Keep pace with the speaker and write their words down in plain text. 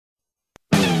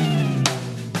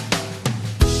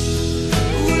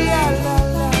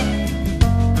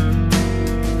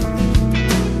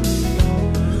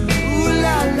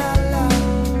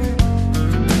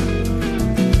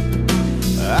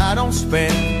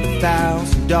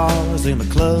$1,000 in the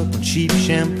club on cheap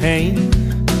champagne.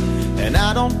 And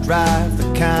I don't drive the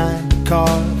kind of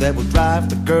car that will drive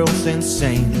the girls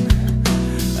insane.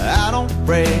 I don't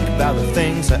brag about the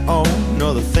things I own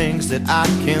nor the things that I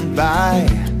can buy.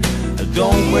 I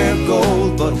don't wear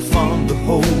gold, but I'm fun to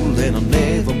hold, and I'll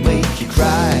never make you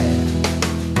cry.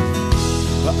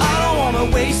 But I don't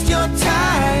wanna waste your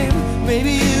time.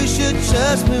 Maybe you should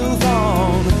just move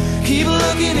on. Keep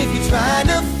looking if you're trying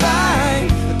to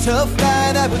find a tough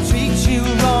guy that would treat you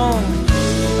wrong.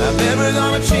 I'm never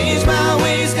gonna change my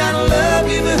ways, gotta love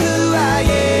you for who I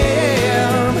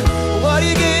am. What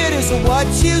you get is what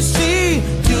you see.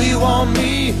 Do you want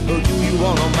me or do you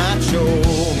want a macho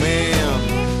man?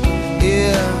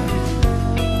 Yeah.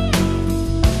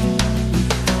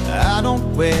 I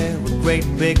don't wear a great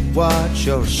big watch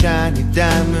or a shiny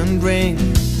diamond ring,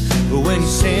 but when you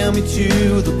send me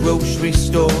to the grocery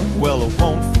store, well, I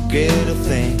won't forget a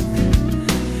thing.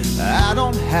 I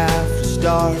don't have to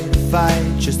start a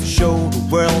fight just to show the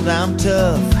world I'm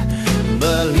tough,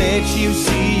 but I let you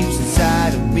see who's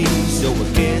inside of me, so I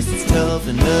guess it's tough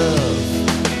enough.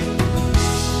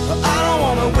 I don't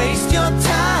wanna waste your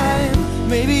time.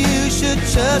 Maybe you should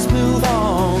just move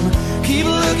on. Keep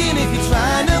looking if you're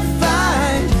trying to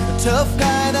find a tough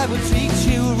guy that would treat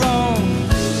you wrong.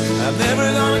 I'm never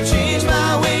gonna change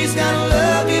my ways, gotta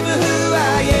love you for who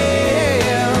I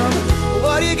am.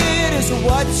 What you get is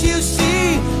what you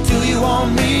see. Do you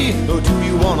want me or do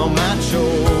you want a macho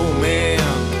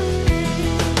man?